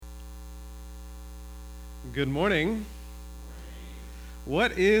Good morning.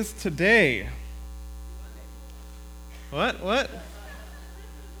 What is today? What?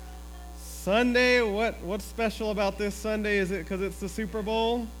 Sunday? What's special about this Sunday? Is it because it's the Super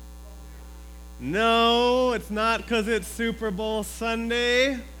Bowl? No, it's not because it's Super Bowl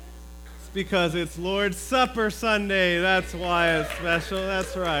Sunday. It's because it's Lord's Supper Sunday. That's why it's special.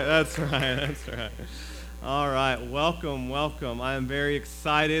 That's right. All right, welcome. I am very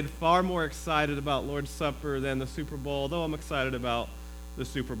excited, far more excited about Lord's Supper than the Super Bowl, though I'm excited about the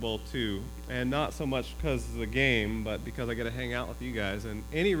Super Bowl too. And not so much because of the game, but because I get to hang out with you guys. And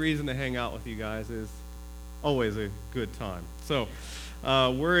any reason to hang out with you guys is always a good time. So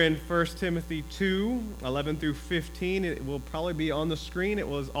we're in 1 Timothy 2, 11 through 15. It will probably be on the screen. It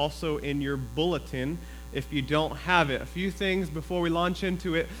was also in your bulletin if you don't have it. A few things before we launch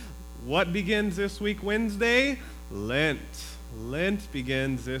into it. What begins this week Wednesday? Lent. Lent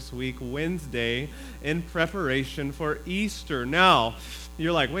begins this week Wednesday in preparation for Easter. Now,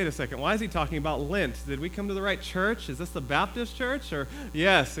 you're like, wait a second, why is he talking about Lent? Did we come to the right church? Is this the Baptist church? Or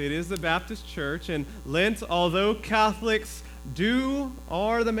yes, it is the Baptist church. And Lent, although Catholics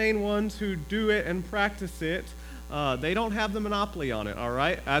are the main ones who do it and practice it, they don't have the monopoly on it, all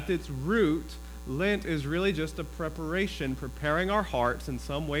right? At its root, Lent is really just a preparation, preparing our hearts in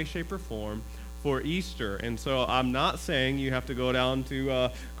some way, shape, or form for Easter. And so I'm not saying you have to go down to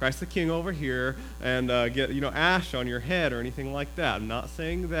Christ the King over here and get ash on your head or anything like that. I'm not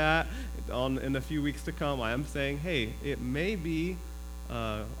saying that in the few weeks to come. I am saying, hey, it may be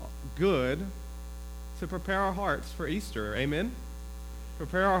good to prepare our hearts for Easter. Amen?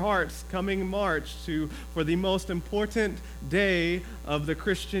 Prepare our hearts coming March for the most important day of the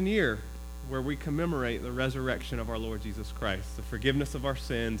Christian year, where we commemorate the resurrection of our Lord Jesus Christ, the forgiveness of our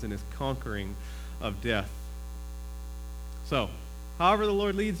sins, and his conquering of death. So, however the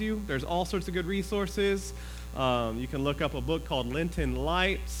Lord leads you, there's all sorts of good resources. You can look up a book called Lenten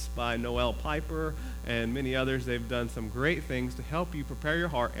Lights by Noel Piper and many others. They've done some great things to help you prepare your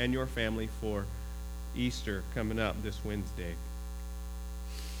heart and your family for Easter coming up this Wednesday.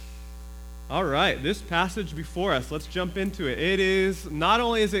 All right, this passage before us, let's jump into it. It is, not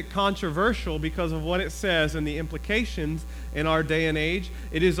only is it controversial because of what it says and the implications in our day and age,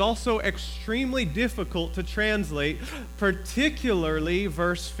 it is also extremely difficult to translate, particularly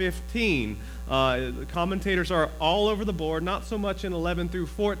verse 15. The commentators are all over the board, not so much in 11 through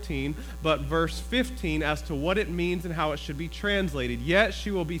 14, but verse 15 as to what it means and how it should be translated. Yet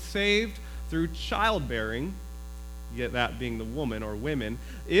she will be saved through childbearing, yet that being the woman or women,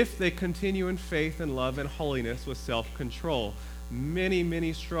 if they continue in faith and love and holiness with self-control.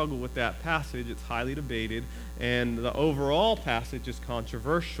 Many struggle with that passage. It's highly debated, and the overall passage is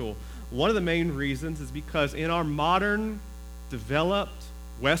controversial. One of the main reasons is because in our modern, developed,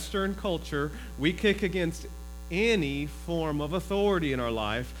 Western culture, we kick against any form of authority in our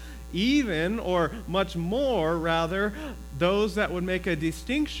life, even, or much more, rather, those that would make a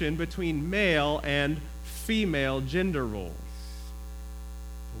distinction between male and female gender roles.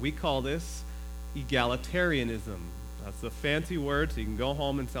 We call this egalitarianism. That's a fancy word, so you can go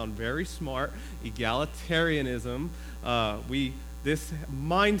home and sound very smart. Egalitarianism. This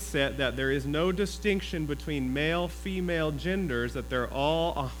mindset that there is no distinction between male, female genders, that they're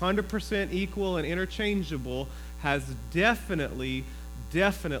all 100% equal and interchangeable, has definitely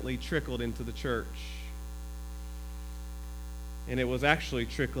trickled into the church. And it was actually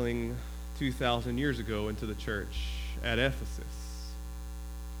trickling 2,000 years ago into the church at Ephesus.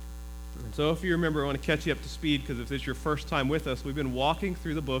 And so if you remember, I want to catch you up to speed because if this is your first time with us, we've been walking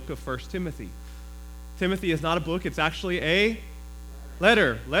through the book of 1 Timothy. Timothy is not a book, it's actually a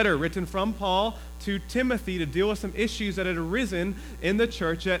letter written from Paul to Timothy to deal with some issues that had arisen in the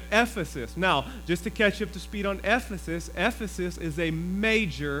church at Ephesus. Now, just to catch you up to speed on Ephesus is a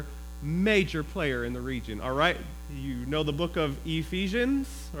major player in the region, all right? You know the book of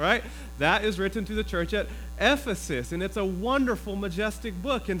Ephesians, right? That is written to the church at Ephesus, and it's a wonderful, majestic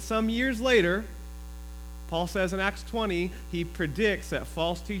book. And some years later, Paul says in Acts 20, he predicts that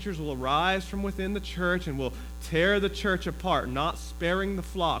false teachers will arise from within the church and will tear the church apart, not sparing the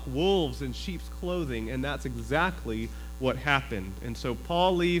flock, wolves in sheep's clothing, and that's exactly what happened. And so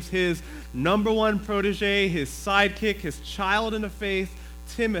Paul leaves his number one protege, his sidekick, his child in the faith,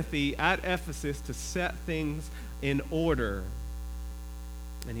 Timothy, at Ephesus to set things in order.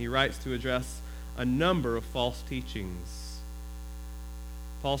 And he writes to address a number of false teachings.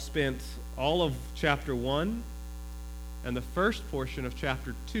 Paul spent all of chapter 1 and the first portion of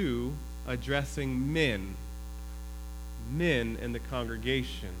chapter 2 addressing men in the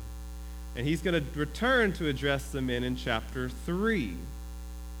congregation. And he's going to return to address the men in chapter 3.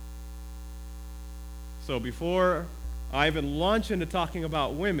 So before I even launch into talking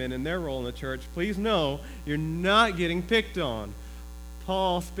about women and their role in the church, please know you're not getting picked on.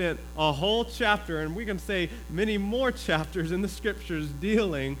 Paul spent a whole chapter, and we can say many more chapters in the scriptures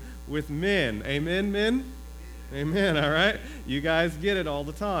dealing with men. Amen, men? Amen, all right? You guys get it all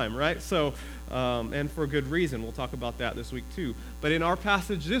the time, right? So, and for good reason. We'll talk about that this week too. But in our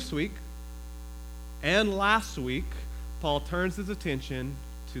passage this week and last week, Paul turns his attention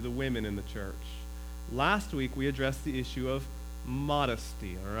to the women in the church. Last week, we addressed the issue of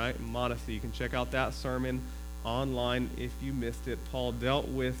modesty, all right? Modesty. You can check out that sermon online if you missed it. Paul dealt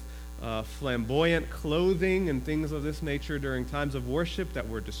with flamboyant clothing and things of this nature during times of worship that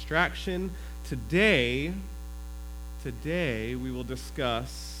were distraction. Today, we will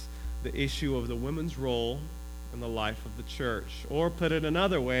discuss the issue of the women's role in the life of the church. Or put it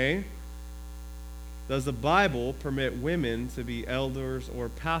another way, does the Bible permit women to be elders or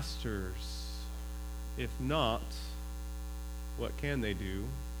pastors? If not, what can they do?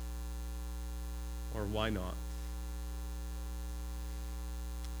 Or why not?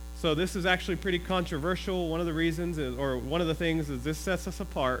 So this is actually pretty controversial. One of the reasons is, or one of the things is this sets us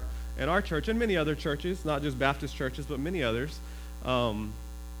apart in our church and many other churches, not just Baptist churches, but many others,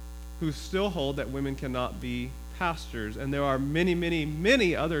 who still hold that women cannot be pastors. And there are many, many,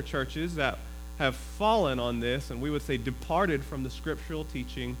 many other churches that have fallen on this, and we would say departed from the scriptural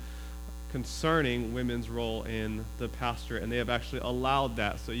teaching concerning women's role in the pastorate, and they have actually allowed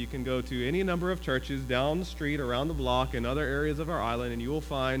that. So you can go to any number of churches down the street, around the block, in other areas of our island, and you will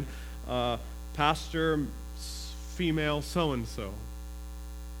find pastor female so-and-so.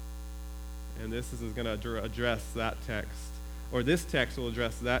 And this is going to address that text, or this text will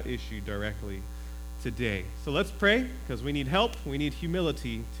address that issue directly today. So let's pray, because we need help. We need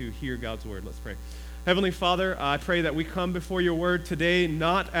humility to hear God's word. Let's pray. Heavenly Father, I pray that we come before your word today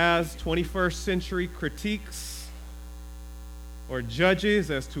not as 21st century critiques or judges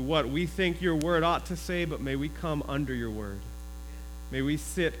as to what we think your word ought to say, but may we come under your word. May we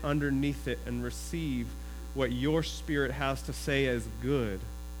sit underneath it and receive what your Spirit has to say as good,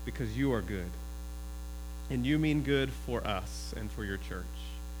 because you are good. And you mean good for us and for your church.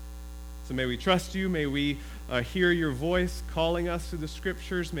 So may we trust you. May we hear your voice calling us through the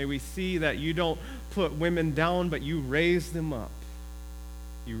scriptures. May we see that you don't put women down, but you raise them up.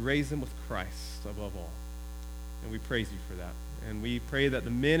 You raise them with Christ above all. And we praise you for that. And we pray that the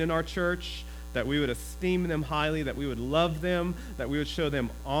men in our church, that we would esteem them highly, that we would love them, that we would show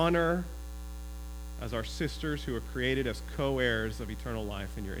them honor as our sisters who are created as co-heirs of eternal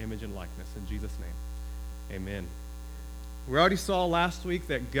life in your image and likeness. In Jesus' name, amen. We already saw last week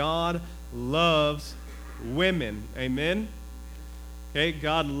that God loves women. Amen? Okay,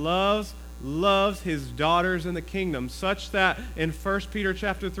 God loves his daughters in the kingdom, such that in 1 Peter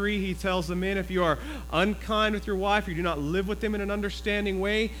chapter 3, he tells the men, if you are unkind with your wife, you do not live with them in an understanding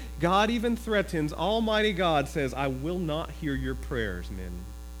way, God even threatens, Almighty God says, I will not hear your prayers, men.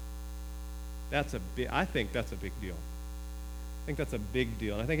 I think that's a big deal. I think that's a big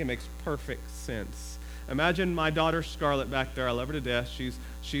deal, and I think it makes perfect sense. Imagine my daughter Scarlett back there. I love her to death.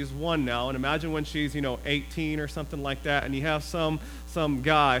 She's one now. And imagine when she's 18 or something like that, and you have some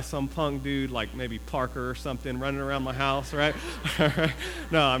guy, some punk dude like maybe Parker or something running around my house, right?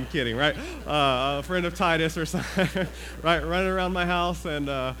 No, I'm kidding, right? A friend of Titus or something, right? Running around my house,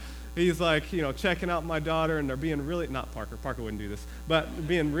 and he's like, checking out my daughter, and they're being really, not Parker. Parker wouldn't do this, but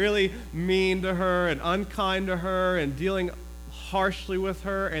being really mean to her and unkind to her and dealing harshly with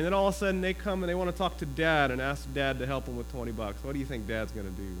her, and then all of a sudden they come and they want to talk to Dad and ask Dad to help them with $20. What do you think Dad's going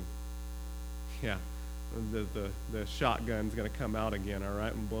to do? Yeah, the shotgun's going to come out again, all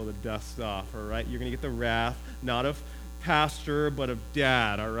right, and blow the dust off, all right? You're going to get the wrath, not of pastor, but of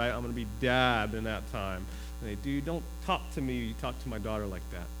Dad, all right? I'm going to be Dad in that time. And they do, don't talk to me, you talk to my daughter like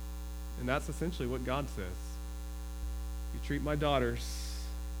that. And that's essentially what God says. You treat my daughters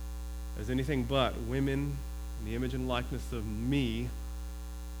as anything but women in the image and likeness of me,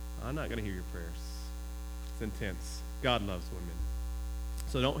 I'm not going to hear your prayers. It's intense. God loves women.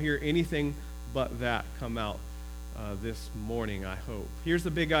 So don't hear anything but that come out this morning, I hope. Here's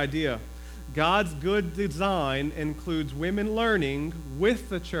the big idea. God's good design includes women learning with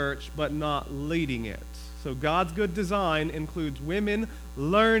the church, but not leading it. So God's good design includes women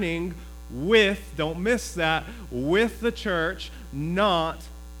learning with, don't miss that, with the church, not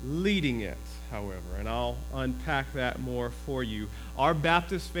leading it, however. And I'll unpack that more for you. Our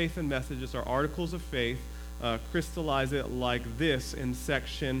Baptist faith and messages, our articles of faith, crystallize it like this in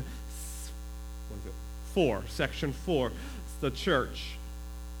section 4. Section 4, it's the church.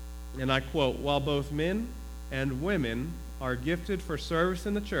 And I quote, while both men and women are gifted for service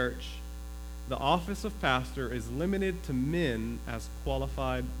in the church, the office of pastor is limited to men as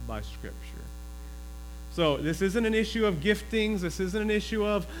qualified by Scripture. So this isn't an issue of giftings. This isn't an issue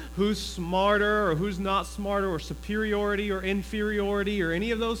of who's smarter or who's not smarter or superiority or inferiority or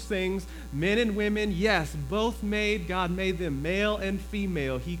any of those things. Men and women, yes, both God made them male and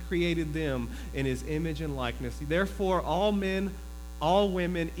female. He created them in his image and likeness. Therefore, all men, all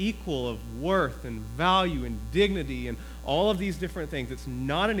women equal of worth and value and dignity and all of these different things. It's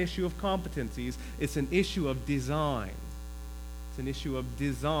not an issue of competencies. It's an issue of design. It's an issue of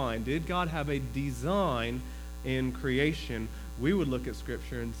design. Did God have a design in creation? We would look at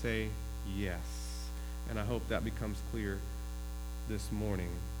Scripture and say, yes. And I hope that becomes clear this morning.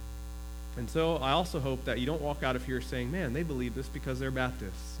 And so I also hope that you don't walk out of here saying, man, they believe this because they're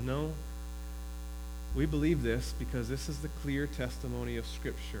Baptists. No. We believe this because this is the clear testimony of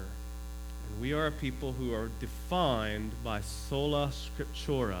Scripture. And we are a people who are defined by sola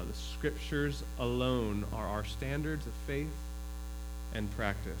scriptura. The Scriptures alone are our standards of faith and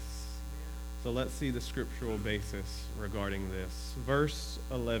practice. So let's see the scriptural basis regarding this. Verse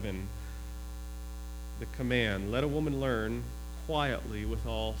 11, the command, let a woman learn quietly with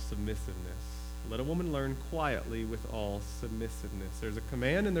all submissiveness. Let a woman learn quietly with all submissiveness. There's a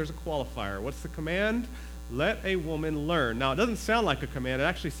command and there's a qualifier. What's the command? Let a woman learn. Now, it doesn't sound like a command. It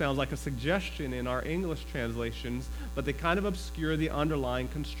actually sounds like a suggestion in our English translations, but they kind of obscure the underlying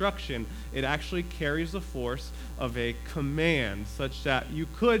construction. It actually carries the force of a command, such that you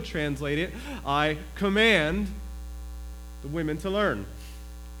could translate it, I command the women to learn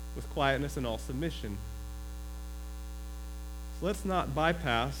with quietness and all submission. So let's not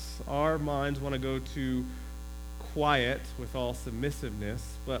bypass. Our minds want to go to quiet with all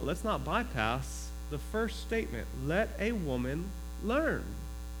submissiveness, but let's not bypass the first statement, let a woman learn.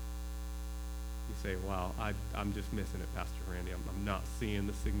 You say, wow, I'm just missing it, Pastor Randy. I'm not seeing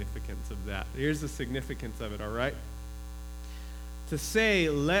the significance of that. Here's the significance of it, all right? To say,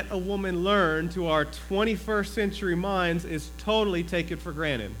 let a woman learn to our 21st century minds is totally taken for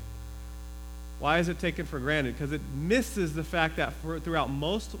granted. Why is it taken for granted? Because it misses the fact that throughout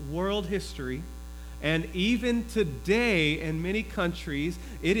most world history, and even today in many countries,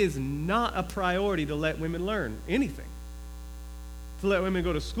 it is not a priority to let women learn anything. To let women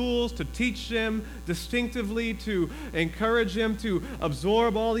go to schools, to teach them distinctively, to encourage them to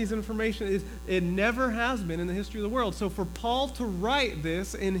absorb all these information. It never has been in the history of the world. So for Paul to write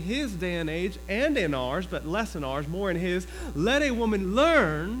this in his day and age, and in ours, but less in ours, more in his, let a woman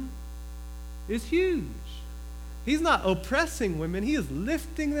learn, is huge. He's not oppressing women. He is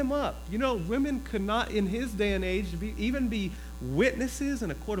lifting them up. You know, women could not, in his day and age, even be witnesses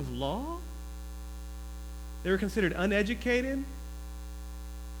in a court of law. They were considered uneducated,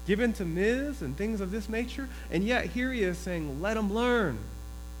 given to myths and things of this nature. And yet here he is saying, let them learn.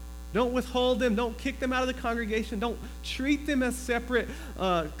 Don't withhold them. Don't kick them out of the congregation. Don't treat them as separate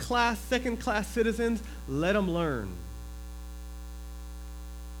second-class citizens. Let them learn.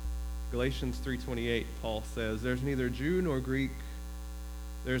 Galatians 3:28, Paul says, there's neither Jew nor Greek,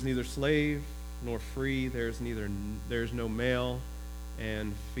 there's neither slave nor free, there's no male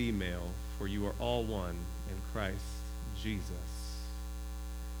and female, for you are all one in Christ Jesus.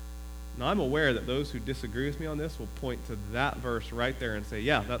 Now, I'm aware that those who disagree with me on this will point to that verse right there and say,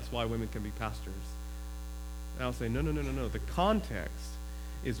 yeah, that's why women can be pastors. And I'll say, no. The context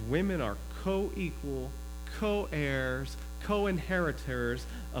is women are co-equal, co-heirs, co-inheritors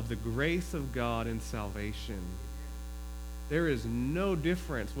of the grace of God in salvation. There is no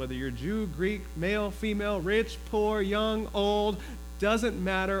difference whether you're Jew, Greek, male, female, rich, poor, young, old, doesn't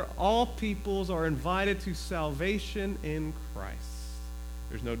matter. All peoples are invited to salvation in Christ.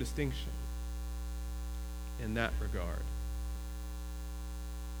 There's no distinction in that regard.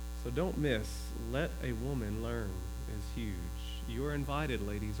 So don't miss, let a woman learn is huge. You are invited,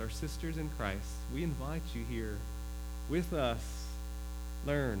 ladies, our sisters in Christ. We invite you here with us.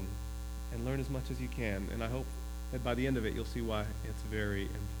 Learn, and learn as much as you can. And I hope that by the end of it, you'll see why it's very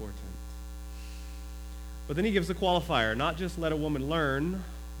important. But then he gives a qualifier. Not just let a woman learn,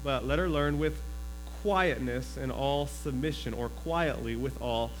 but let her learn with quietness and all submission, or quietly with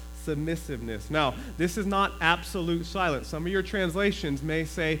all submissiveness. Now, this is not absolute silence. Some of your translations may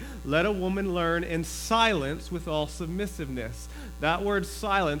say, let a woman learn in silence with all submissiveness. That word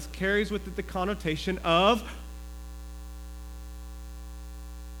silence carries with it the connotation of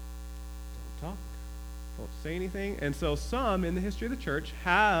don't say anything. And so some in the history of the church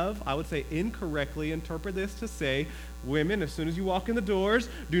have, I would say, incorrectly interpret this to say, women, as soon as you walk in the doors,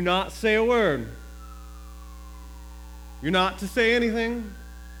 do not say a word. You're not to say anything.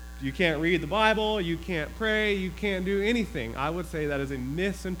 you can't read the Bible, you can't pray, you can't do anything. I would say that is a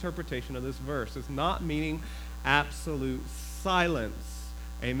misinterpretation of this verse. It's not meaning absolute silence.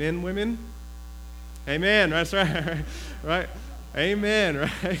 Amen, women? Amen. That's right. Right? Amen.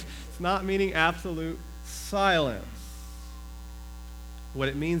 Right? It's not meaning absolute silence. What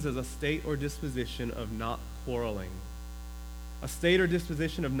it means is a state or disposition of not quarreling. A state or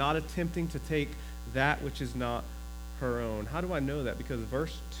disposition of not attempting to take that which is not her own. How do I know that? Because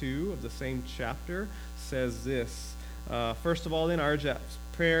verse 2 of the same chapter says this. First of all, then, our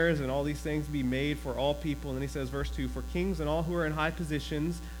prayers and all these things be made for all people. And then he says, verse 2, for kings and all who are in high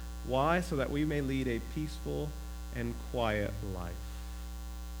positions. Why? So that we may lead a peaceful and quiet life.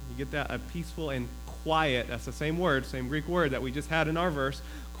 You get that? A peaceful and quiet. That's the same word, same Greek word that we just had in our verse.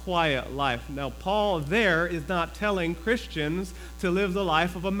 Quiet life. Now, Paul there is not telling Christians to live the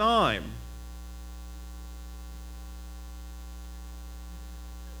life of a mime.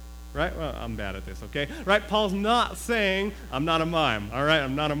 Right? Well, I'm bad at this, okay? Right? Paul's not saying, I'm not a mime, all right?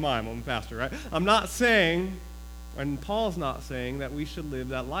 I'm not a mime, I'm a pastor, right? I'm not saying, and Paul's not saying that we should live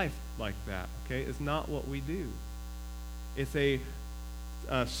that life like that, okay? It's not what we do. It's a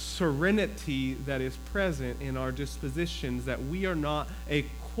serenity that is present in our dispositions, that we are not a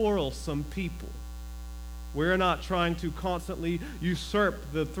quarrelsome people. We're not trying to constantly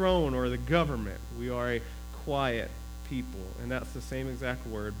usurp the throne or the government. We are a quiet people, and that's the same exact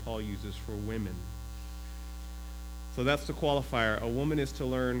word Paul uses for women. So that's the qualifier. A woman is to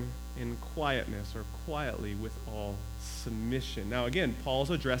learn in quietness or quietly with all submission. Now again, Paul's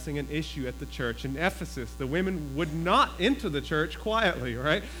addressing an issue at the church in Ephesus. The women would not enter the church quietly,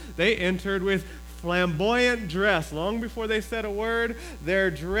 right? They entered with flamboyant dress. Long before they said a word,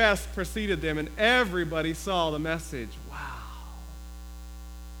 their dress preceded them, and everybody saw the message. Wow.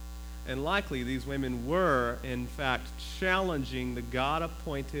 And likely these women were, in fact, challenging the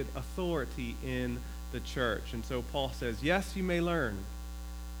God-appointed authority in the church. And so Paul says, yes, you may learn,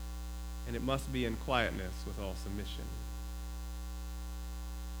 and it must be in quietness with all submission.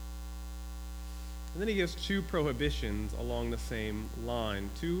 And then he gives two prohibitions along the same line.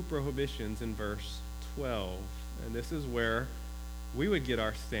 Two prohibitions in verse 12. And this is where we would get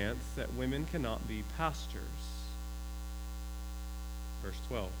our stance that women cannot be pastors. Verse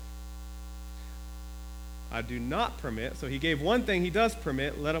 12. I do not permit, so he gave one thing he does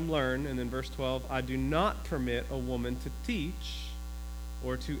permit, let them learn. And then verse 12, I do not permit a woman to teach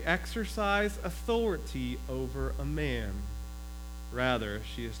or to exercise authority over a man. Rather,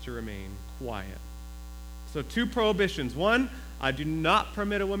 she is to remain quiet. So two prohibitions. One, I do not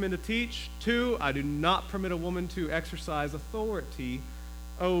permit a woman to teach. Two, I do not permit a woman to exercise authority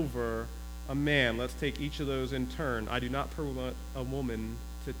over a man. Let's take each of those in turn. I do not permit a woman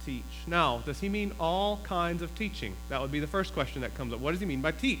to teach. Now, does he mean all kinds of teaching? That would be the first question that comes up. What does he mean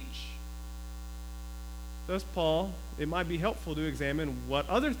by teach? Does Paul, it might be helpful to examine what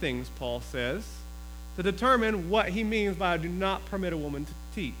other things Paul says to determine what he means by I do not permit a woman to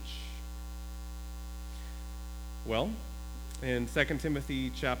teach. Well, in 2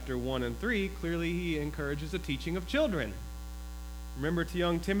 Timothy chapter 1 and 3, clearly he encourages the teaching of children. Remember, to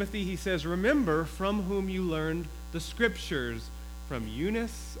young Timothy, he says, remember from whom you learned the scriptures, from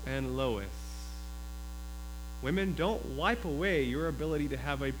Eunice and Lois. Women, don't wipe away your ability to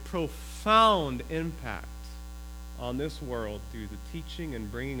have a profound impact on this world through the teaching and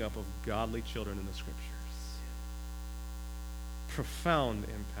bringing up of godly children in the scriptures. Profound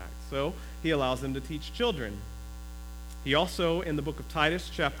impact. So he allows them to teach children. He also, in the book of Titus,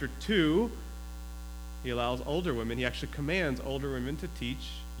 chapter 2, he allows older women, he actually commands older women to teach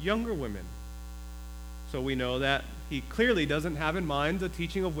younger women. So we know that he clearly doesn't have in mind the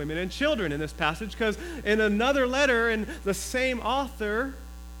teaching of women and children in this passage, because in another letter, in the same author,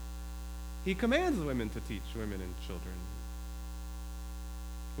 he commands women to teach women and children.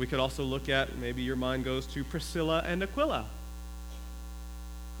 We could also look at, maybe your mind goes to Priscilla and Aquila,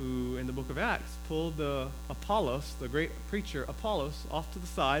 who in the book of Acts pulled the Apollos, the great preacher Apollos, off to the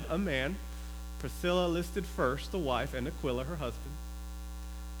side, a man. Priscilla listed first, the wife, and Aquila, her husband.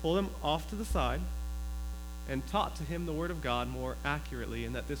 Pulled him off to the side and taught to him the word of God more accurately,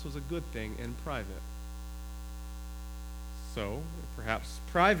 and that this was a good thing in private. So, perhaps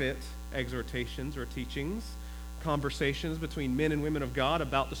private exhortations or teachings, conversations between men and women of God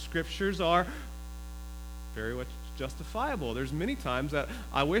about the scriptures are very much justifiable. There's many times that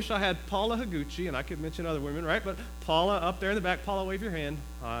I wish I had Paula Higuchi, and I could mention other women, right? But Paula up there in the back. Paula, wave your hand.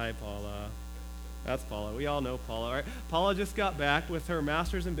 Hi, Paula. That's Paula. We all know Paula, right? Paula just got back with her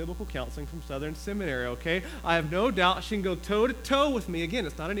master's in biblical counseling from Southern Seminary, okay? I have no doubt she can go toe-to-toe with me. Again,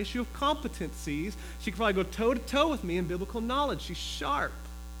 it's not an issue of competencies. She can probably go toe-to-toe with me in biblical knowledge. She's sharp.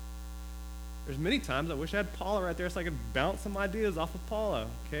 There's many times I wish I had Paula right there so I could bounce some ideas off of Paula,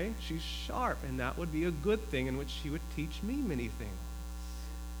 okay? She's sharp, and that would be a good thing in which she would teach me many things.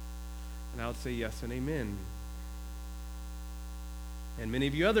 And I would say yes and amen. And many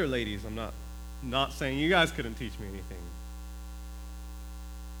of you other ladies, I'm not saying you guys couldn't teach me anything.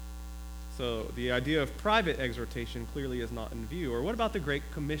 So the idea of private exhortation clearly is not in view. Or what about the Great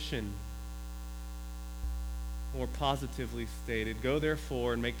Commission? More positively stated, go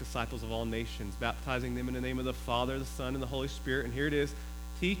therefore and make disciples of all nations, baptizing them in the name of the Father, the Son, and the Holy Spirit. And here it is,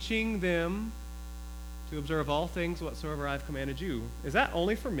 teaching them to observe all things whatsoever I have commanded you. Is that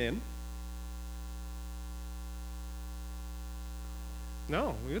only for men?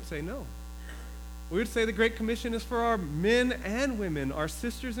 No, we would say no. We would say the Great Commission is for our men and women, our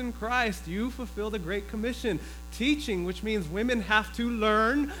sisters in Christ. You fulfill the Great Commission. Teaching, which means women have to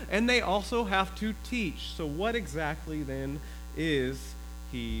learn and they also have to teach. So what exactly then is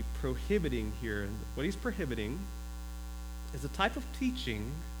he prohibiting here? What he's prohibiting is a type of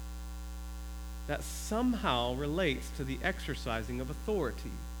teaching that somehow relates to the exercising of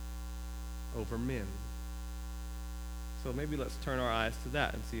authority over men. So maybe let's turn our eyes to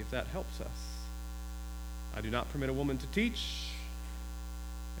that and see if that helps us. I do not permit a woman to teach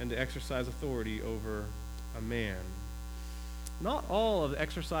and to exercise authority over a man. Not all of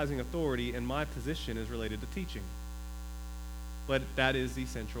exercising authority in my position is related to teaching, but that is the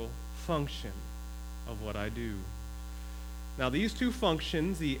central function of what I do. Now, these two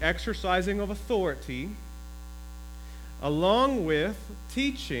functions, the exercising of authority, along with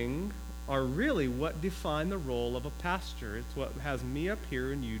teaching, are really what define the role of a pastor. It's what has me up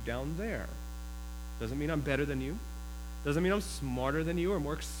here and you down there. Doesn't mean I'm better than you. Doesn't mean I'm smarter than you or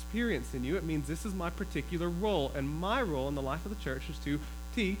more experienced than you. It means this is my particular role, and my role in the life of the church is to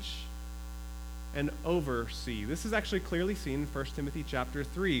teach and oversee. This is actually clearly seen in 1 Timothy chapter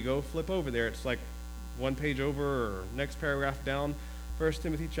 3. Go flip over there. It's like one page over or next paragraph down. 1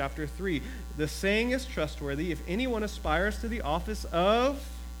 Timothy chapter 3. The saying is trustworthy. If anyone aspires to the office of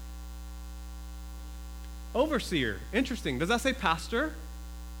overseer. Interesting. Does that say pastor?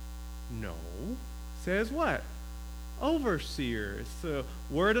 No. Says what? Overseer. It's the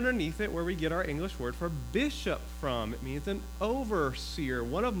word underneath it where we get our English word for bishop from. It means an overseer.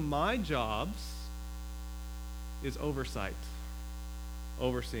 One of my jobs is oversight.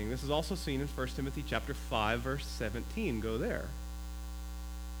 Overseeing. This is also seen in 1 Timothy chapter 5, verse 17. Go there.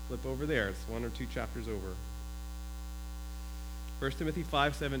 Flip over there. It's one or two chapters over. 1 Timothy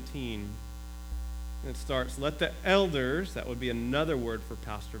 5:17. It starts, let the elders, that would be another word for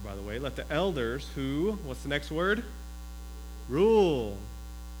pastor, by the way, let the elders who, what's the next word? Rule.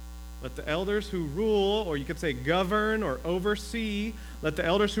 Let the elders who rule, or you could say govern or oversee, let the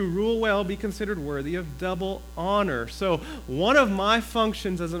elders who rule well be considered worthy of double honor. So one of my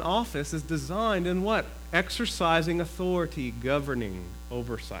functions as an office is designed in what? Exercising authority, governing,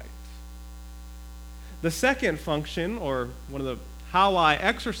 oversight. The second function, or one of the how I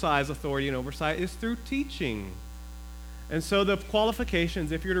exercise authority and oversight, is through teaching. And so the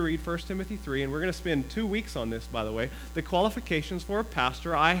qualifications, if you're to read 1 Timothy 3, and we're going to spend 2 weeks on this, by the way, the qualifications for a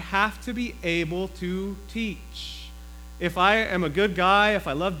pastor, I have to be able to teach. If I am a good guy, if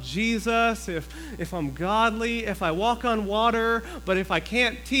I love Jesus, if I'm godly, if I walk on water, but if I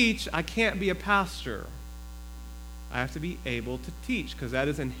can't teach, I can't be a pastor. I have to be able to teach because that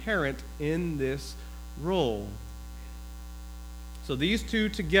is inherent in this role. So these two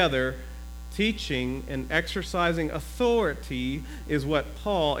together, teaching and exercising authority, is what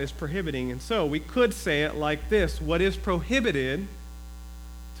Paul is prohibiting. And so we could say it like this: what is prohibited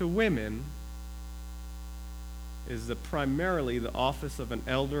to women is primarily the office of an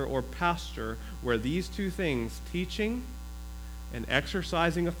elder or pastor, where these two things, teaching and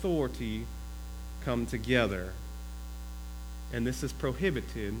exercising authority, come together. And this is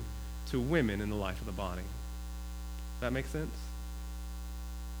prohibited to women in the life of the body. Does that make sense?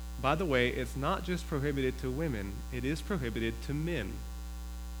 By the way, it's not just prohibited to women, it is prohibited to men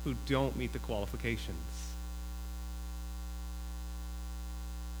who don't meet the qualifications.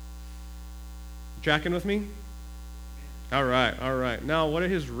 You tracking with me? All right. Now, what are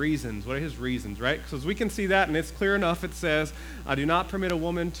his reasons? Right? Because we can see that, and it's clear enough. It says, I do not permit a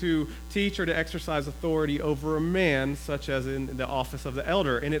woman to teach or to exercise authority over a man, such as in the office of the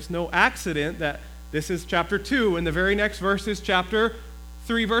elder. And it's no accident that this is chapter 2, and the very next verse is chapter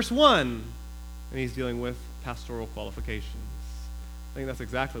 3, verse 1. And he's dealing with pastoral qualifications. I think that's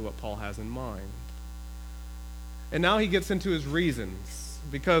exactly what Paul has in mind. And now he gets into his reasons.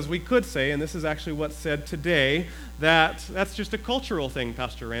 because we could say, and this is actually what's said today, that that's just a cultural thing,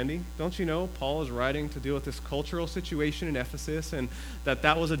 Pastor Randy. Don't you know Paul is writing to deal with this cultural situation in Ephesus, and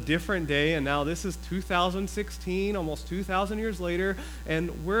that was a different day, and now this is 2016, almost 2,000 years later,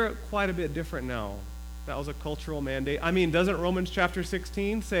 and we're quite a bit different now. That was a cultural mandate. I mean, doesn't Romans chapter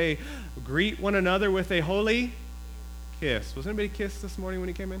 16 say, greet one another with a holy kiss? Was anybody kissed this morning when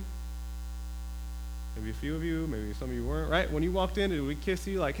he came in? Maybe a few of you, maybe some of you weren't, right? When you walked in, did we kiss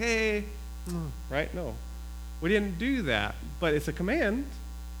you like, hey, right? No. We didn't do that, but it's a command.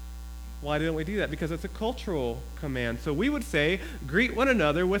 Why didn't we do that? Because it's a cultural command. So we would say, greet one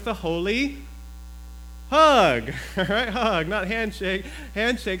another with a holy hug, all right? Hug, not handshake.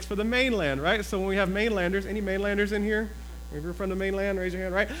 Handshakes for the mainland, right? So when we have mainlanders, any mainlanders in here? If you're from the mainland, raise your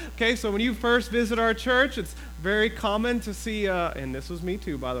hand, right? Okay, so when you first visit our church, it's very common to see, and this was me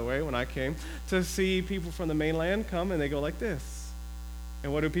too, by the way, when I came, to see people from the mainland come and they go like this.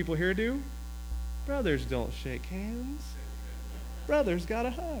 And what do people here do? Brothers don't shake hands. Brothers got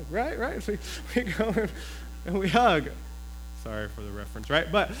a hug, right? Right? So we go and we hug. Sorry for the reference,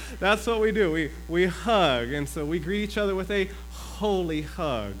 right? But that's what we do. We hug, and so we greet each other with a holy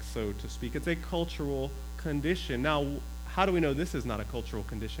hug, so to speak. It's a cultural condition. Now, how do we know this is not a cultural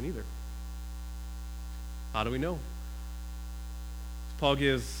condition either? How do we know? Paul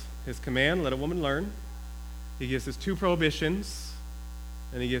gives his command, let a woman learn. He gives his 2 prohibitions,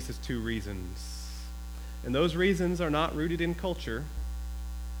 and he gives his 2 reasons. And those reasons are not rooted in culture.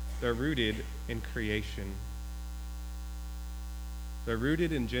 They're rooted in creation. They're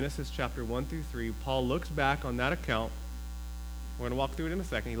rooted in Genesis chapter 1 through 3. Paul looks back on that account. We're going to walk through it in a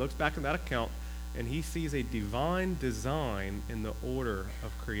second. He looks back on that account, and he sees a divine design in the order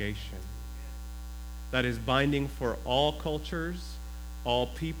of creation that is binding for all cultures, all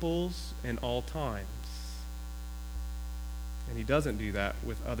peoples, and all times. And he doesn't do that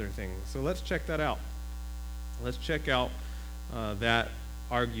with other things. So let's check that out. Let's check out that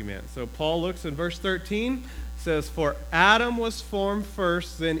argument. So Paul looks in verse 13, says, for Adam was formed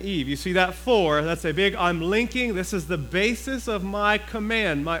first, then Eve. You see that for? That's a big, I'm linking. This is the basis of my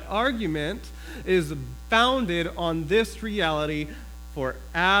command. My argument is founded on this reality, for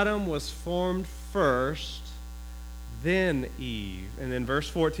Adam was formed first, then Eve. And then verse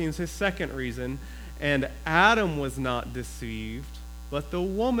 14 is his second reason, and Adam was not deceived, but the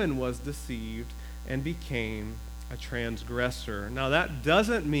woman was deceived and became a transgressor. Now that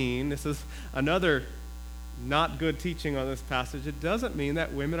doesn't mean, this is another not good teaching on this passage, it doesn't mean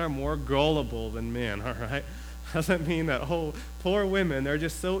that women are more gullible than men, all right? Doesn't mean that, oh, poor women, they're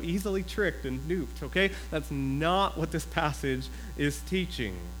just so easily tricked and duped, okay? That's not what this passage is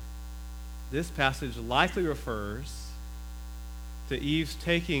teaching. This passage likely refers to Eve's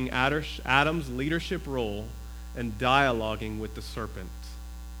taking Adam's leadership role and dialoguing with the serpent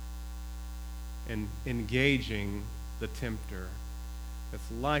and engaging the tempter.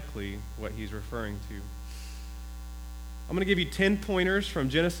 That's likely what he's referring to. I'm going to give you 10 pointers from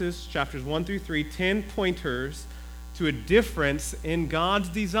Genesis chapters 1 through 3, 10 pointers to a difference in God's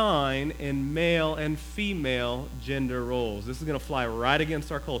design in male and female gender roles. This is going to fly right against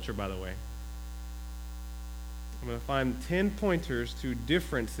our culture, by the way. I'm going to find 10 pointers to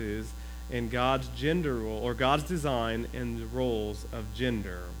differences in God's gender role, or God's design in the roles of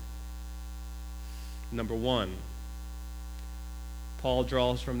gender. Number 1, Paul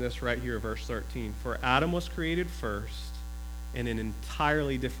draws from this right here, verse 13. For Adam was created first in an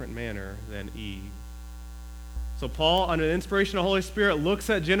entirely different manner than Eve. So Paul, under the inspiration of the Holy Spirit, looks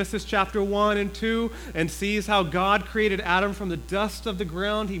at Genesis chapter 1 and 2 and sees how God created Adam from the dust of the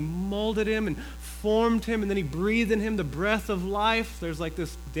ground. He molded him and formed him, and then he breathed in him the breath of life. There's like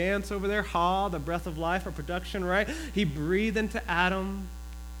this dance over there, the breath of life, or production, right? He breathed into Adam,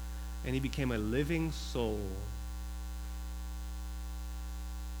 and he became a living soul.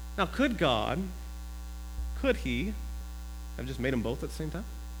 Now, could he have just made them both at the same time?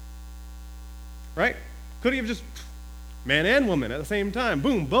 Right? Could he have just man and woman at the same time?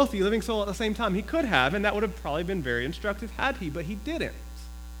 Boom, both of you living soul at the same time. He could have, and that would have probably been very instructive had he, but he didn't.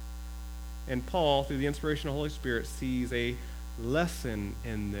 And Paul, through the inspiration of the Holy Spirit, sees a lesson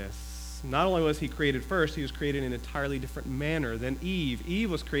in this. Not only was he created first, he was created in an entirely different manner than Eve. Eve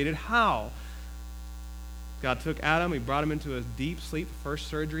was created how? God took Adam, he brought him into a deep sleep, the first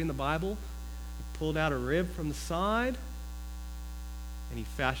surgery in the Bible. He pulled out a rib from the side, and he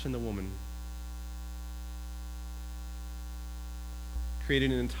fashioned the woman.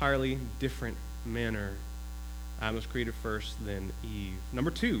 Created in an entirely different manner. Adam was created first, then Eve.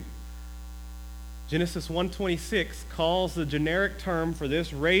 Number 2, Genesis 1:26 calls the generic term for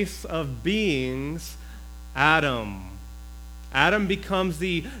this race of beings Adam. Adam becomes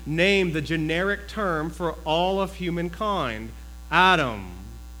the name, the generic term for all of humankind. Adam.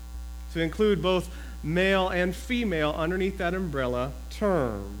 To include both male and female underneath that umbrella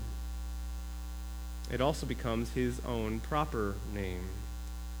term. It also becomes his own proper name.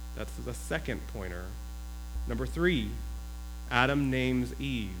 That's the second pointer. Number 3, Adam names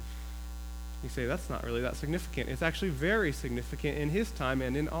Eve. You say, that's not really that significant. It's actually very significant in his time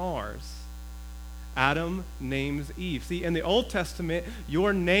and in ours. Adam names Eve. See, in the Old Testament,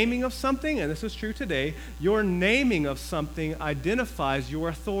 your naming of something, and this is true today, your naming of something identifies your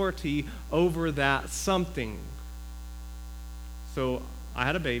authority over that something. So I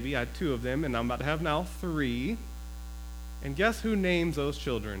had a baby, I had 2 of them, and I'm about to have now 3. And guess who names those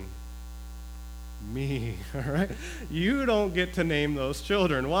children? Me, all right? You don't get to name those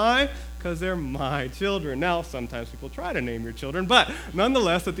children. Why? Because they're my children. Now, sometimes people try to name your children, but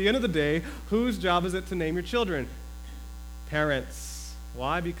nonetheless, at the end of the day, whose job is it to name your children? Parents.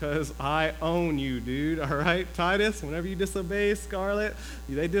 Why? Because I own you, dude, all right? Titus, whenever you disobey Scarlett,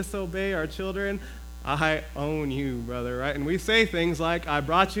 they disobey our children, I own you, brother, right? And we say things like, I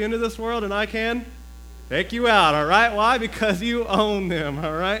brought you into this world and I can take you out, all right? Why? Because you own them,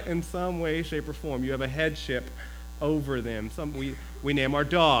 all right? In some way, shape, or form. You have a headship over them. We name our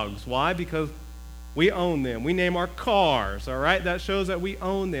dogs. Why? Because we own them. We name our cars, all right? That shows that we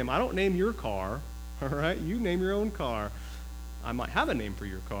own them. I don't name your car, all right? You name your own car. I might have a name for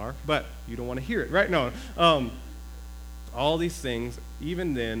your car, but you don't want to hear it, right? No. All these things,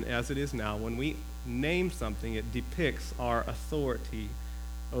 even then, as it is now, when we name something, it depicts our authority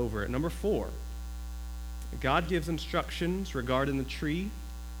over it. Number 4. God gives instructions regarding the tree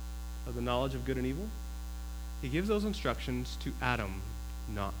of the knowledge of good and evil. He gives those instructions to Adam,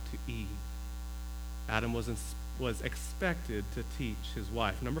 not to Eve. Adam was expected to teach his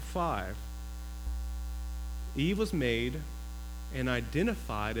wife. Number 5, Eve was made and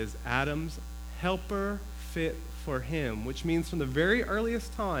identified as Adam's helper fit for him, which means from the very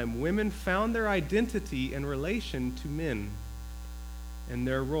earliest time, women found their identity in relation to men in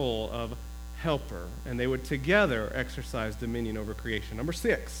their role of helper, and they would together exercise dominion over creation. Number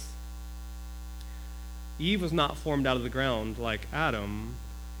 6, Eve was not formed out of the ground like Adam,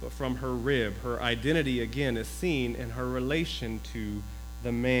 but from her rib. Her identity, again, is seen in her relation to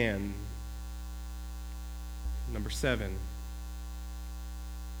the man. Number 7,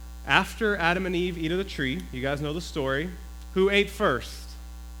 after Adam and Eve eat of the tree, you guys know the story, who ate first?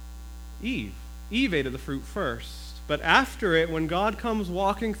 Eve. Eve ate of the fruit first. But after it, when God comes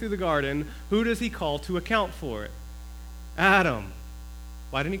walking through the garden, who does he call to account for it? Adam.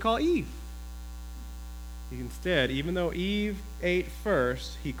 Why didn't he call Eve? Instead, even though Eve ate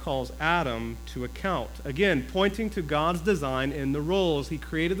first, he calls Adam to account. Again, pointing to God's design in the roles. He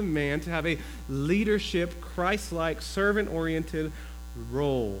created the man to have a leadership, Christ-like, servant-oriented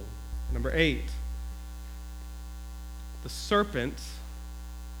role. Number 8, the serpent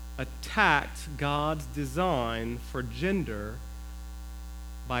attacked God's design for gender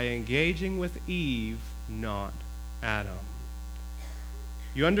by engaging with Eve, not Adam.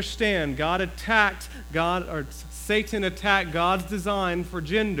 You understand, Satan attacked God's design for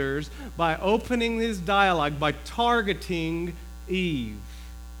genders by opening his dialogue, by targeting Eve,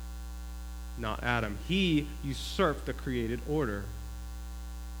 not Adam. He usurped the created order.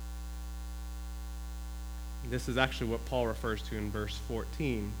 This is actually what Paul refers to in verse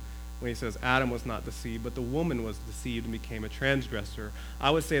 14 when he says Adam was not deceived, but the woman was deceived and became a transgressor.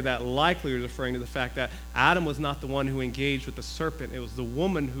 I would say that likely is referring to the fact that Adam was not the one who engaged with the serpent. It was the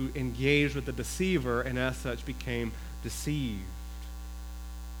woman who engaged with the deceiver and as such became deceived.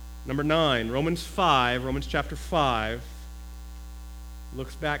 Number 9, Romans chapter 5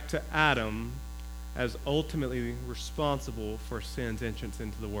 looks back to Adam as ultimately responsible for sin's entrance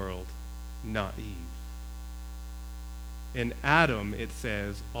into the world, not Eve. In Adam, it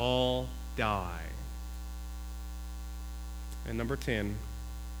says, all die. And number 10,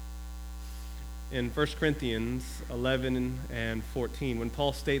 in 1 Corinthians 11 and 14, when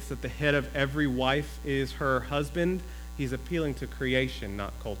Paul states that the head of every wife is her husband, he's appealing to creation,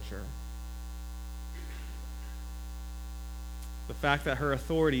 not culture. The fact that her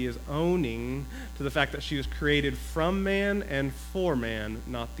authority is owning to the fact that she was created from man and for man,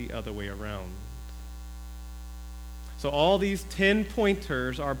 not the other way around. So all these 10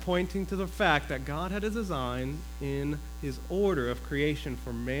 pointers are pointing to the fact that God had a design in his order of creation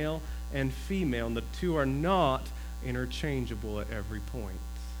for male and female, and the two are not interchangeable at every point.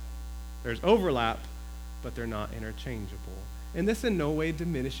 There's overlap, but they're not interchangeable. And this in no way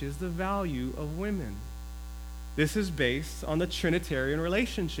diminishes the value of women. This is based on the Trinitarian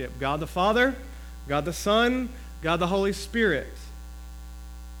relationship. God the Father, God the Son, God the Holy Spirit.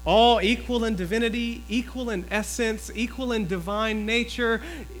 All equal in divinity, equal in essence, equal in divine nature,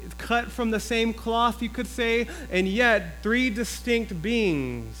 cut from the same cloth, you could say, and yet three distinct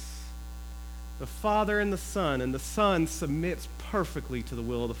beings. The Father and the Son submits perfectly to the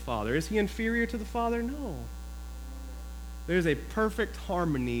will of the Father. Is he inferior to the Father? No. There's a perfect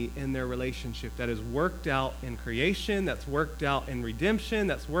harmony in their relationship that is worked out in creation, that's worked out in redemption,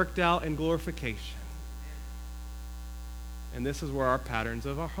 that's worked out in glorification. And this is where our patterns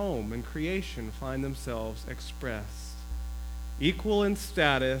of our home and creation find themselves expressed. Equal in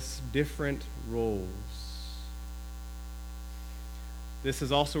status, different roles. This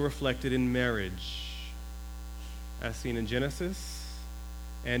is also reflected in marriage, as seen in Genesis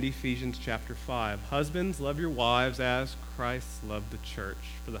and Ephesians chapter 5. Husbands, love your wives as Christ loved the church.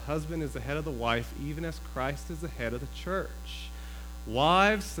 For the husband is the head of the wife, even as Christ is the head of the church.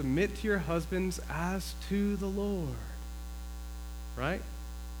 Wives, submit to your husbands as to the Lord. Right?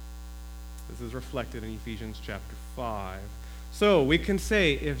 This is reflected in Ephesians chapter 5. So we can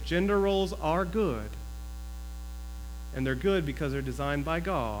say if gender roles are good, and they're good because they're designed by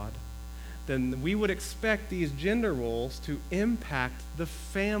God, then we would expect these gender roles to impact the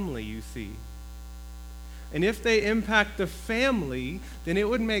family, you see. And if they impact the family, then it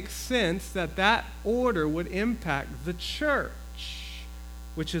would make sense that that order would impact the church,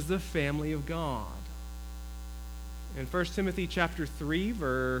 which is the family of God. In 1 Timothy chapter 3,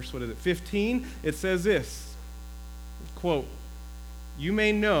 verse 15, it says this, quote, you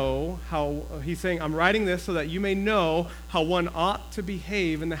may know how, he's saying, I'm writing this so that you may know how one ought to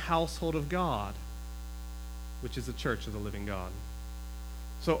behave in the household of God, which is the church of the living God.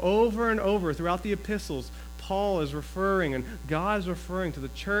 So over and over throughout the epistles, Paul is referring, and God is referring to the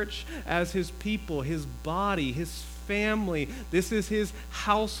church as his people, his body, his family. This is his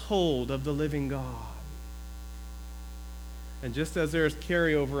household of the living God. And just as there's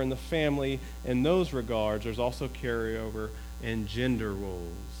carryover in the family in those regards, there's also carryover in gender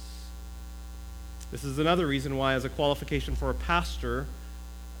roles. This is another reason why, as a qualification for a pastor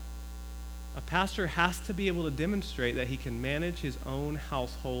has to be able to demonstrate that he can manage his own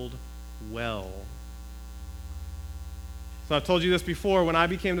household well. So I've told you this before. When I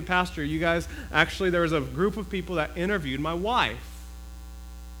became the pastor, you guys, actually there was a group of people that interviewed my wife,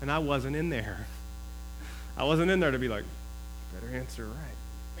 and I wasn't in there. I wasn't in there to be like, better answer right.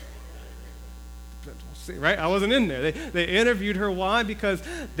 Right? I wasn't in there. They interviewed her. Why? Because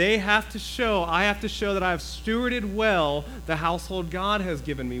I have to show that I've stewarded well the household God has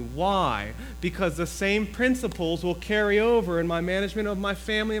given me. Why? Because the same principles will carry over in my management of my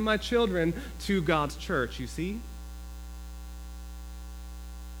family and my children to God's church, you see?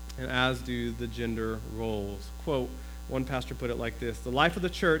 And as do the gender roles. Quote, one pastor put it like this, the life of the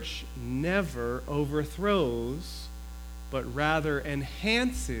church never overthrows, but rather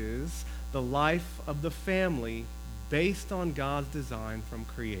enhances the life of the family based on God's design from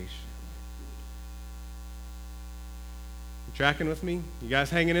creation. You tracking with me? You guys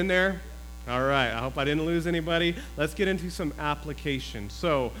hanging in there? All right, I hope I didn't lose anybody. Let's get into some application.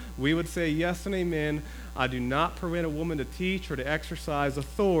 So we would say yes and amen. I do not permit a woman to teach or to exercise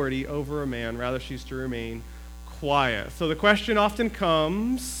authority over a man. Rather, she's to remain quiet. So the question often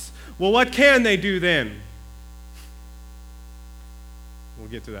comes, well, what can they do then? We'll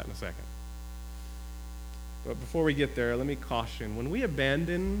get to that in a second. But before we get there, let me caution. When we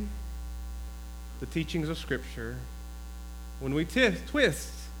abandon the teachings of Scripture, when we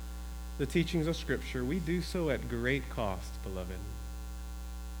twist the teachings of Scripture, we do so at great cost, beloved.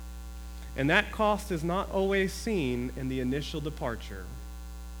 And that cost is not always seen in the initial departure.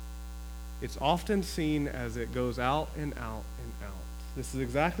 It's often seen as it goes out and out and out. This is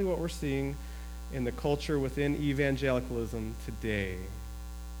exactly what we're seeing in the culture within evangelicalism today.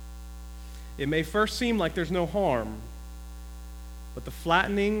 It may first seem like there's no harm, but the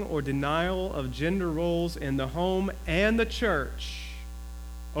flattening or denial of gender roles in the home and the church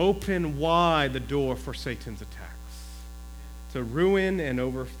open wide the door for Satan's attacks to ruin and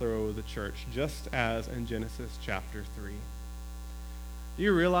overthrow the church, just as in Genesis chapter 3. Do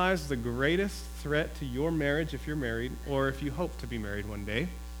you realize the greatest threat to your marriage, if you're married, or if you hope to be married one day,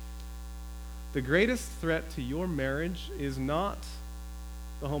 the greatest threat to your marriage is not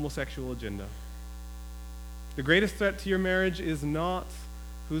the homosexual agenda. The greatest threat to your marriage is not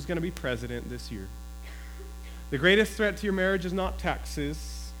who's going to be president this year. The greatest threat to your marriage is not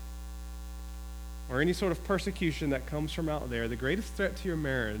taxes or any sort of persecution that comes from out there. The greatest threat to your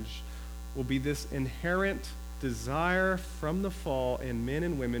marriage will be this inherent desire from the fall in men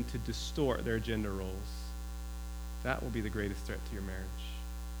and women to distort their gender roles. That will be the greatest threat to your marriage.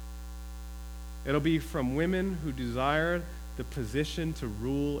 It'll be from women who desire the position to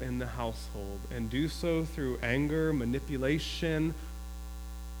rule in the household and do so through anger, manipulation,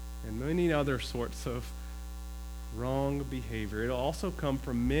 and many other sorts of wrong behavior. It'll also come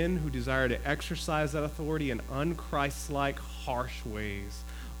from men who desire to exercise that authority in unchristlike, harsh ways,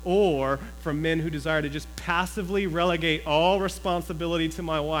 or from men who desire to just passively relegate all responsibility to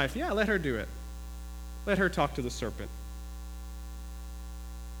my wife. Yeah, let her do it. Let her talk to the serpent.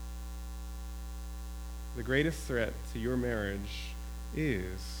 The greatest threat to your marriage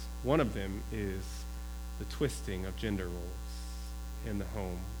one of them is the twisting of gender roles in the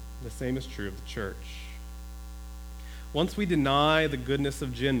home. The same is true of the church. Once we deny the goodness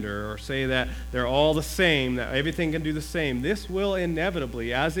of gender or say that they're all the same, that everything can do the same, this will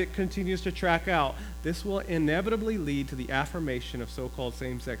inevitably, as it continues to track out, this will inevitably lead to the affirmation of so-called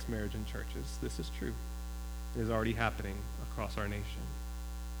same-sex marriage in churches. This is true. It is already happening across our nation.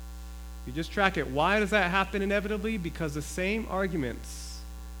 You just track it. Why does that happen inevitably? Because the same arguments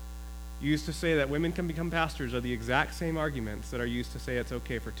used to say that women can become pastors are the exact same arguments that are used to say it's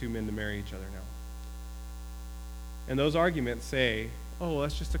okay for two men to marry each other now. And those arguments say, oh,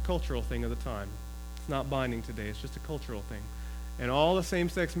 that's just a cultural thing of the time. It's not binding today. It's just a cultural thing. And all the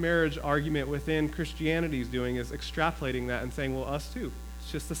same-sex marriage argument within Christianity is doing is extrapolating that and saying, well, us too.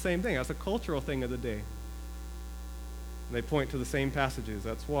 It's just the same thing. That's a cultural thing of the day. And they point to the same passages.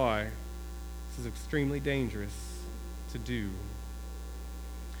 That's why this is extremely dangerous to do.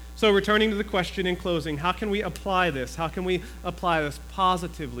 So returning to the question in closing, how can we apply this? How can we apply this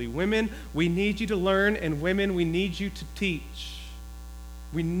positively? Women, we need you to learn, and women, we need you to teach.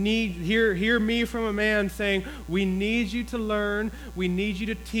 We need, hear me from a man saying, we need you to learn, we need you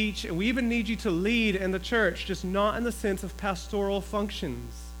to teach, and we even need you to lead in the church, just not in the sense of pastoral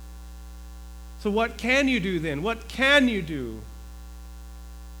functions. So what can you do then? What can you do?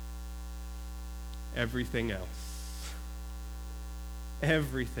 Everything else.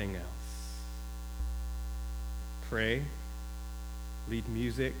 Everything else. Pray, lead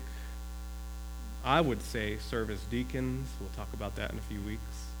music. I would say serve as deacons. We'll talk about that in a few weeks.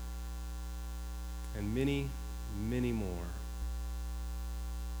 And many, many more.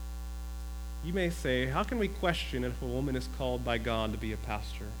 You may say, how can we question if a woman is called by God to be a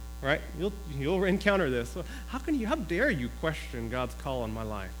pastor? Right? You'll encounter this. How dare you question God's call on my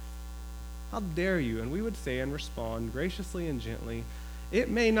life? How dare you? And we would say and respond graciously and gently, it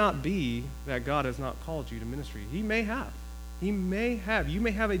may not be that God has not called you to ministry. He may have. He may have. You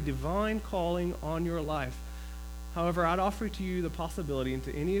may have a divine calling on your life. However, I'd offer to you the possibility, and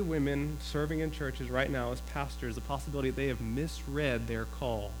to any women serving in churches right now as pastors, the possibility that they have misread their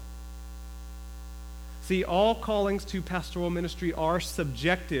call. See, all callings to pastoral ministry are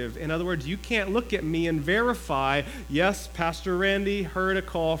subjective. In other words, you can't look at me and verify, yes, Pastor Randy heard a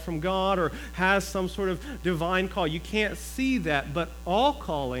call from God or has some sort of divine call. You can't see that, but all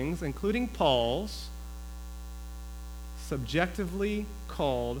callings, including Paul's, subjectively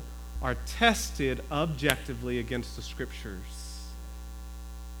called, are tested objectively against the Scriptures.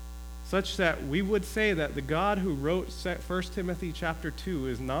 Such that we would say that the God who wrote 1 Timothy chapter 2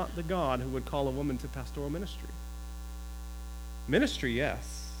 is not the God who would call a woman to pastoral ministry. Ministry,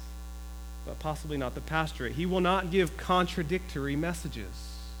 yes, but possibly not the pastorate. He will not give contradictory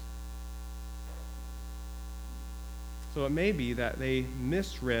messages. So it may be that they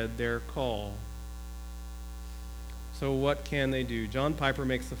misread their call. So what can they do? John Piper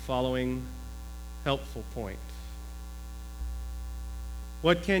makes the following helpful point.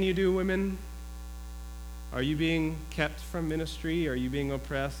 What can you do, women? Are you being kept from ministry? Are you being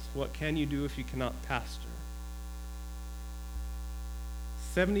oppressed? What can you do if you cannot pastor?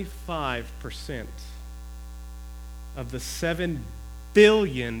 75% of the 7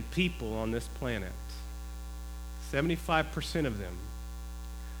 billion people on this planet, 75% of them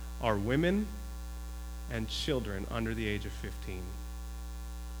are women and children under the age of 15.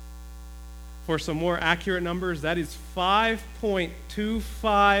 For some more accurate numbers, that is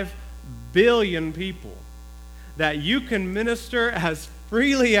 5.25 billion people that you can minister as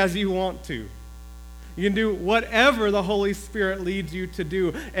freely as you want to. You can do whatever the Holy Spirit leads you to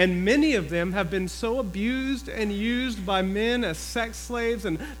do. And many of them have been so abused and used by men as sex slaves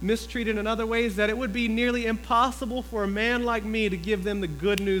and mistreated in other ways that it would be nearly impossible for a man like me to give them the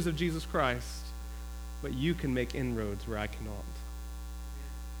good news of Jesus Christ. But you can make inroads where I cannot.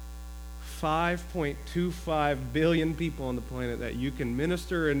 5.25 billion people on the planet that you can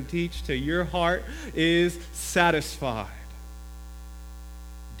minister and teach till your heart is satisfied.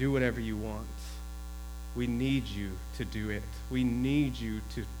 Do whatever you want. We need you to do it. We need you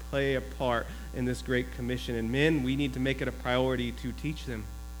to play a part in this great commission. And men, we need to make it a priority to teach them.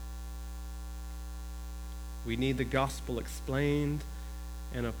 We need the gospel explained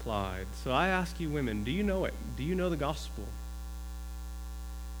and applied. So I ask you women, do you know it? Do you know the gospel?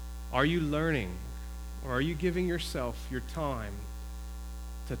 Are you learning, or are you giving yourself your time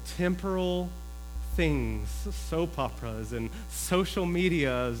to temporal things, soap operas and social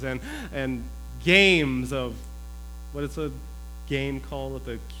medias and games of, what is a game called with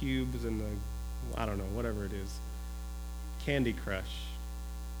the cubes and the, I don't know, whatever it is, Candy Crush?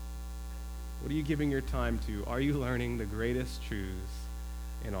 What are you giving your time to? Are you learning the greatest truths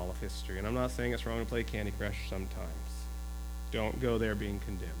in all of history? And I'm not saying it's wrong to play Candy Crush sometimes. Don't go there being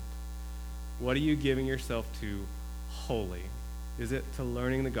condemned. What are you giving yourself to wholly? Is it to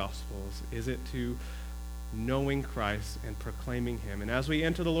learning the Gospels? Is it to knowing Christ and proclaiming him? And as we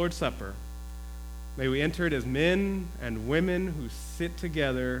enter the Lord's Supper, may we enter it as men and women who sit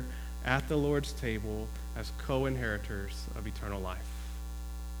together at the Lord's table as co-inheritors of eternal life.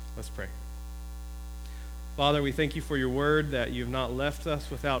 Let's pray. Father, we thank you for your word, that you have not left us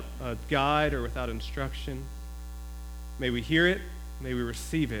without a guide or without instruction. May we hear it, may we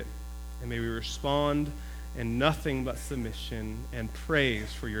receive it, and may we respond in nothing but submission and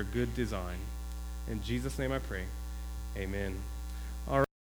praise for your good design. In Jesus' name I pray, amen.